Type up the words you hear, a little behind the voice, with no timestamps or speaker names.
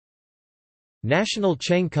National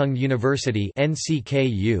Cheng Kung University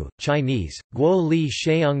 (NCKU), Chinese, Guo Li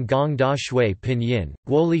Sheung Gong Da Shui Pinyin,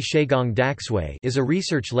 Guo Li Shegang Daxui, is a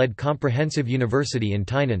research-led comprehensive university in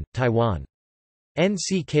Tainan, Taiwan.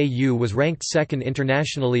 NCKU was ranked second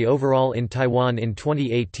internationally overall in Taiwan in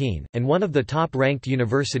 2018, and one of the top-ranked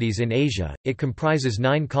universities in Asia. It comprises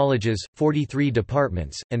 9 colleges, 43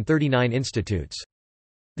 departments, and 39 institutes.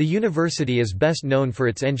 The university is best known for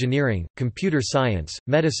its engineering, computer science,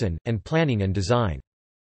 medicine, and planning and design.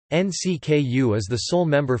 NCKU is the sole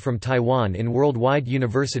member from Taiwan in Worldwide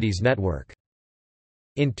Universities Network.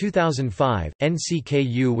 In 2005,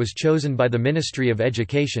 NCKU was chosen by the Ministry of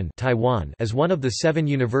Education Taiwan as one of the 7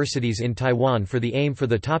 universities in Taiwan for the Aim for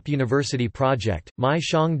the Top University Project, Mai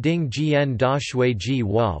Shang Ding Jian Da Shui Ji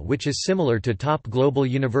Hua, which is similar to Top Global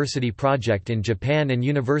University Project in Japan and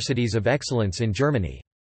Universities of Excellence in Germany.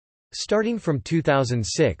 Starting from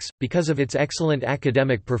 2006, because of its excellent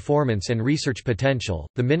academic performance and research potential,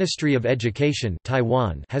 the Ministry of Education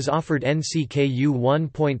Taiwan has offered NCKU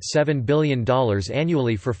 $1.7 billion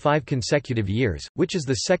annually for 5 consecutive years, which is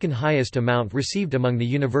the second highest amount received among the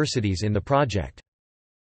universities in the project.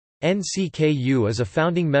 NCKU is a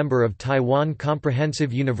founding member of Taiwan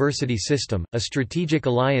Comprehensive University System, a strategic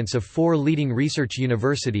alliance of 4 leading research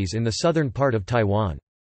universities in the southern part of Taiwan.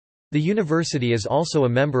 The university is also a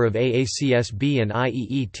member of AACSB and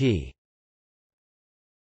IEET.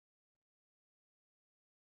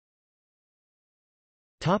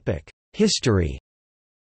 History.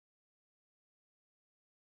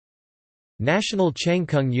 National Cheng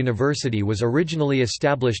Kung University was originally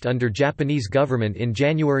established under Japanese government in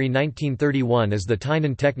January 1931 as the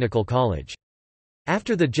Tainan Technical College.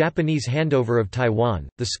 After the Japanese handover of Taiwan,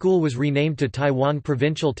 the school was renamed to Taiwan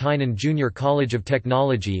Provincial Tainan Junior College of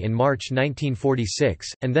Technology in March 1946,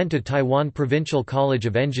 and then to Taiwan Provincial College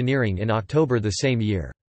of Engineering in October the same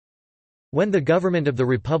year. When the government of the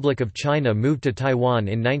Republic of China moved to Taiwan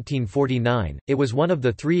in 1949, it was one of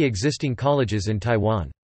the 3 existing colleges in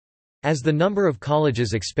Taiwan. As the number of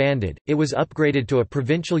colleges expanded, it was upgraded to a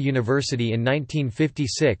provincial university in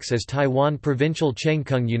 1956 as Taiwan Provincial Cheng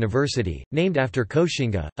Kung University, named after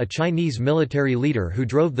Koxinga, a Chinese military leader who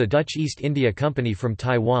drove the Dutch East India Company from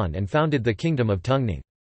Taiwan and founded the Kingdom of Tungning.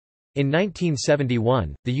 In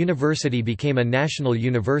 1971, the university became a national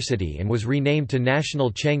university and was renamed to National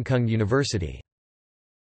Cheng Kung University.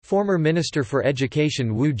 Former Minister for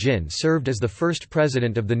Education Wu Jin served as the first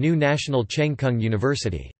president of the new National Cheng Kung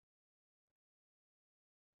University.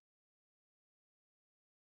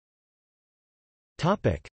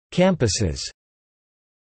 Campuses.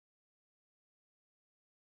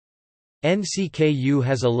 NCKU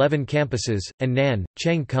has 11 campuses: Annan,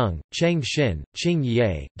 Cheng Kung, Cheng Shin, Qing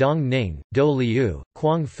Ye, Dong Ning, Do Liu,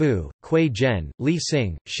 Quang Fu, Kui Zhen, Li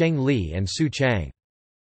Xing, Sheng Li and Su Chang.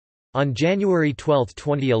 On January 12,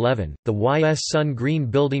 2011, the Y.S. Sun Green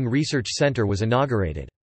Building Research Center was inaugurated.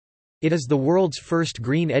 It is the world's first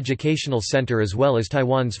green educational center as well as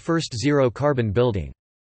Taiwan's first zero-carbon building.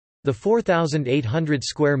 The 4,800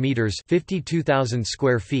 square meters (52,000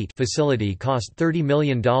 square feet) facility cost $30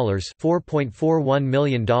 million ($4.41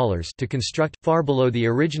 million) to construct, far below the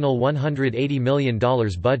original $180 million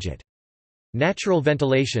budget. Natural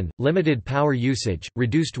ventilation, limited power usage,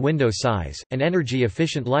 reduced window size, and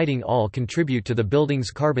energy-efficient lighting all contribute to the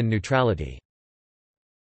building's carbon neutrality.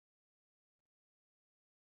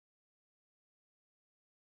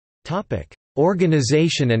 Topic: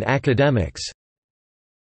 Organization and academics.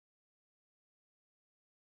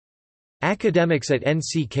 Academics at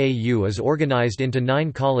NCKU is organized into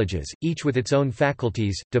 9 colleges, each with its own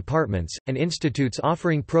faculties, departments, and institutes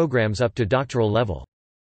offering programs up to doctoral level.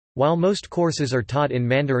 While most courses are taught in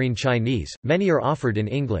Mandarin Chinese, many are offered in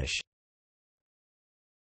English.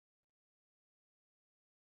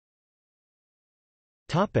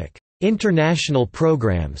 International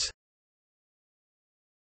programs.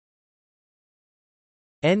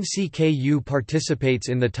 NCKU participates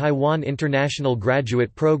in the Taiwan International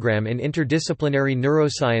Graduate Program in Interdisciplinary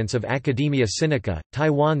Neuroscience of Academia Sinica,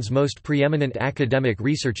 Taiwan's most preeminent academic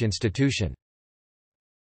research institution.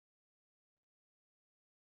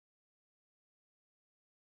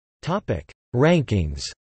 Rankings.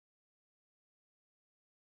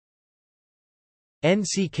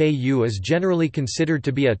 NCKU is generally considered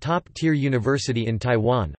to be a top-tier university in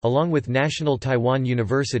Taiwan, along with National Taiwan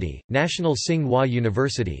University, National Tsinghua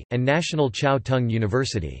University, and National Chiao Tung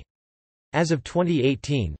University. As of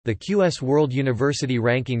 2018, the QS World University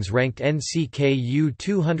Rankings ranked NCKU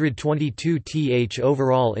 222th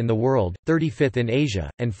overall in the world, 35th in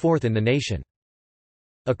Asia, and 4th in the nation.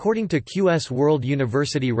 According to QS World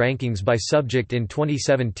University Rankings by subject in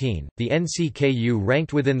 2017, the NCKU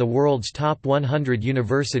ranked within the world's top 100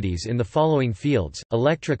 universities in the following fields: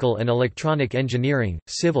 electrical and electronic engineering,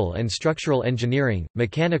 civil and structural engineering,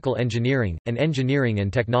 mechanical engineering, and engineering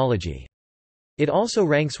and technology. It also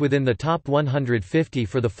ranks within the top 150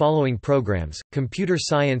 for the following programs: computer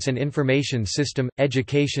science and information system,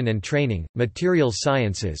 education and training, materials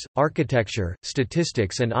sciences, architecture,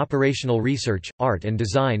 statistics and operational research, art and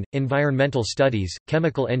design, environmental studies,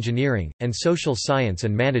 chemical engineering, and social science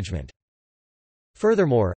and management.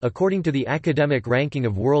 Furthermore, according to the Academic Ranking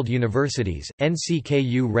of World Universities,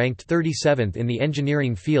 NCKU ranked 37th in the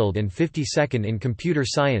engineering field and 52nd in computer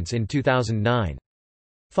science in 2009.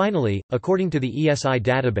 Finally, according to the ESI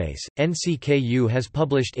database, NCKU has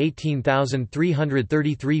published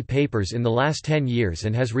 18,333 papers in the last 10 years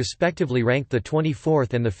and has respectively ranked the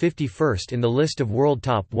 24th and the 51st in the list of world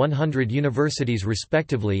top 100 universities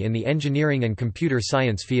respectively in the engineering and computer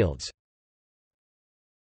science fields.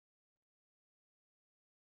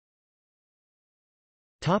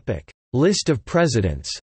 List of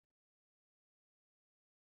presidents.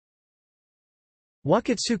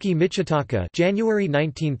 Wakatsuki Michitaka, January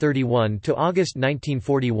 1931 to August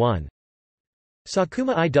 1941.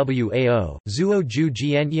 Sakuma Iwao, Zuo Ju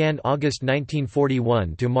Jianyan, August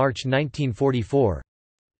 1941 to March 1944.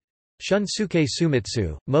 Shunsuke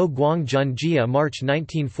Sumitsu, Mo Guangjun Jia, March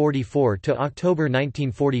 1944 to October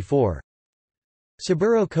 1944.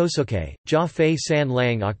 Saburo Kosuke, Jia Fei San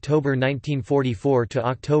Lang, October 1944 to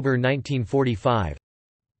October 1945.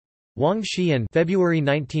 Wang Xian, February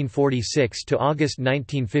 1946 to August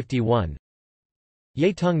 1951.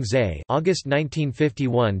 Yetung Zhe, August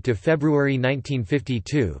 1951 to February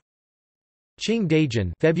 1952. Qing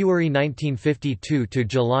Dajun, February 1952 to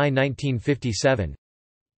July 1957.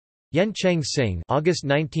 Yen Cheng Sing, August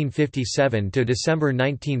 1957 to December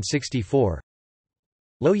 1964.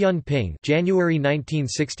 Lo Yun Ping, January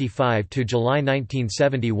 1965 to July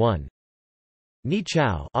 1971. Ni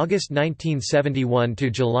Chao, August 1971 to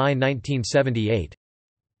July 1978.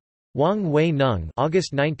 Wang Wei Nung,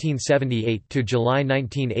 August 1978 to July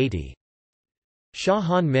 1980. Xia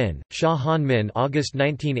Han Min, August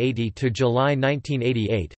 1980 to July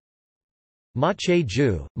 1988. Ma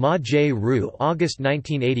Che-ju, Ma Jae-ru, August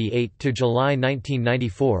 1988 to July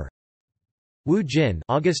 1994. Wu Jin,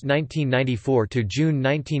 August 1994 to June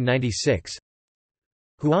 1996.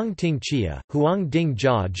 Huang Ting-chia, Huang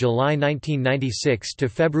Ding-jia, July 1996 to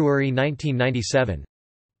February 1997.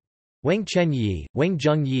 Wang Chen-yi, Wang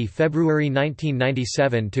Zheng-yi, February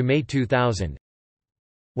 1997 to May 2000.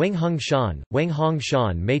 Wang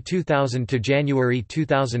Hongshan, May 2000 to January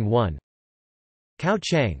 2001. Gao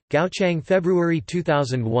Chang, February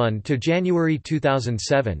 2001 to January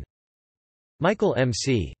 2007. Michael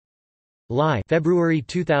M.C. Lai, February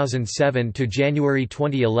 2007 to January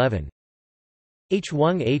 2011. H.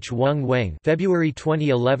 Wang Wang, February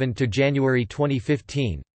 2011 to January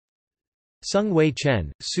 2015. Sung Wei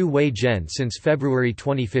Chen, Su Wei Zhen since February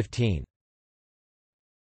 2015.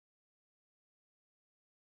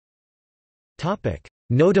 Topic: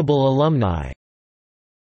 Notable alumni.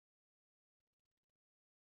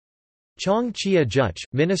 Chong Chia-juch,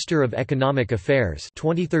 Minister of Economic Affairs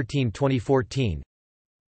 2013-2014.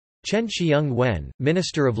 Chen Xiang-wen,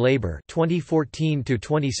 Minister of Labor 2014 to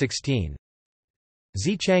 2016.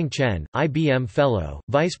 Zichang Chen, IBM Fellow,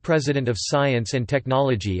 Vice President of Science and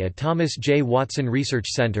Technology at Thomas J. Watson Research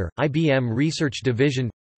Center, IBM Research Division.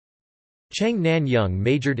 Cheng Nanyang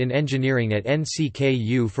majored in engineering at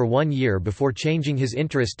NCKU for 1 year before changing his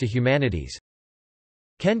interest to humanities.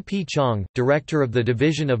 Ken P. Chong, Director of the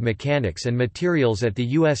Division of Mechanics and Materials at the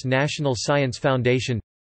U.S. National Science Foundation.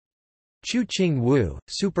 Chu Ching Wu,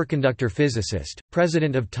 Superconductor Physicist,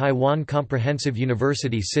 President of Taiwan Comprehensive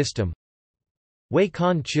University System. Wei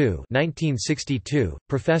Kan Chu, 1962,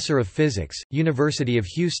 Professor of Physics, University of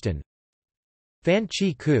Houston. Fan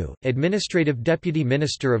Chi Ku, Administrative Deputy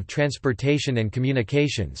Minister of Transportation and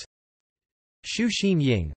Communications. Xu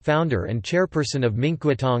Xinying, Founder and Chairperson of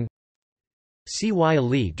Minkuatong. C.Y.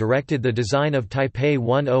 Li directed the design of Taipei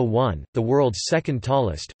 101, the world's second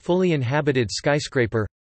tallest, fully inhabited skyscraper.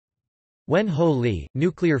 Wen Ho Li,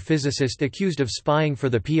 nuclear physicist accused of spying for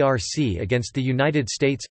the PRC against the United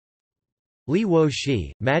States. Li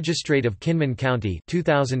Wo-shi, Magistrate of Kinmen County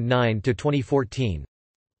 2009 to 2014.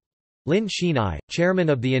 Lin Xinai, Chairman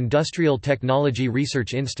of the Industrial Technology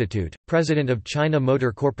Research Institute, President of China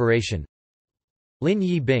Motor Corporation. Lin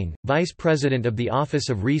Yibing, Vice President of the Office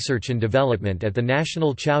of Research and Development at the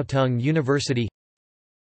National Chiao Tung University.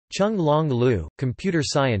 Chung Long Lu, Computer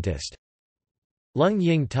Scientist. Lung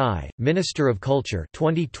Ying Tai, Minister of Culture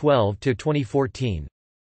 2012 to 2014.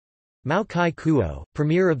 Mao Kai-kuo,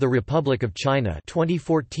 Premier of the Republic of China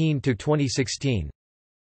 2014–2016.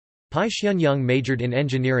 Pai Xianyang majored in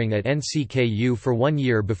engineering at NCKU for 1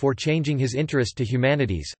 year before changing his interest to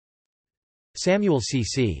humanities. Samuel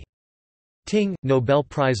C.C. Ting, Nobel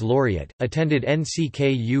Prize laureate, attended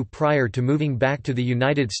NCKU prior to moving back to the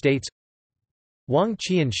United States. Wang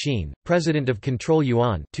Qian-xin, President of Control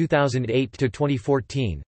Yuan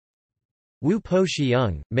 2008–2014. Wu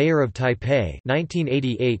Po-xiang, Mayor of Taipei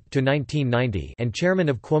 1988–1990 and Chairman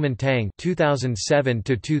of Kuomintang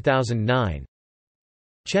 2007–2009.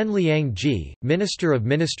 Chen Liang-ji, Minister of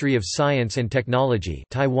Ministry of Science and Technology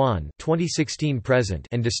Taiwan 2016–present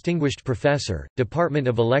and Distinguished Professor, Department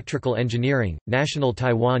of Electrical Engineering, National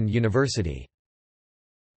Taiwan University.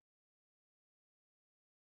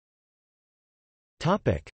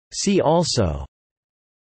 See also: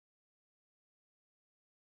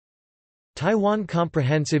 Taiwan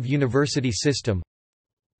Comprehensive University System,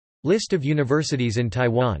 List of universities in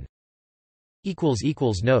Taiwan.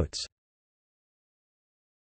 Notes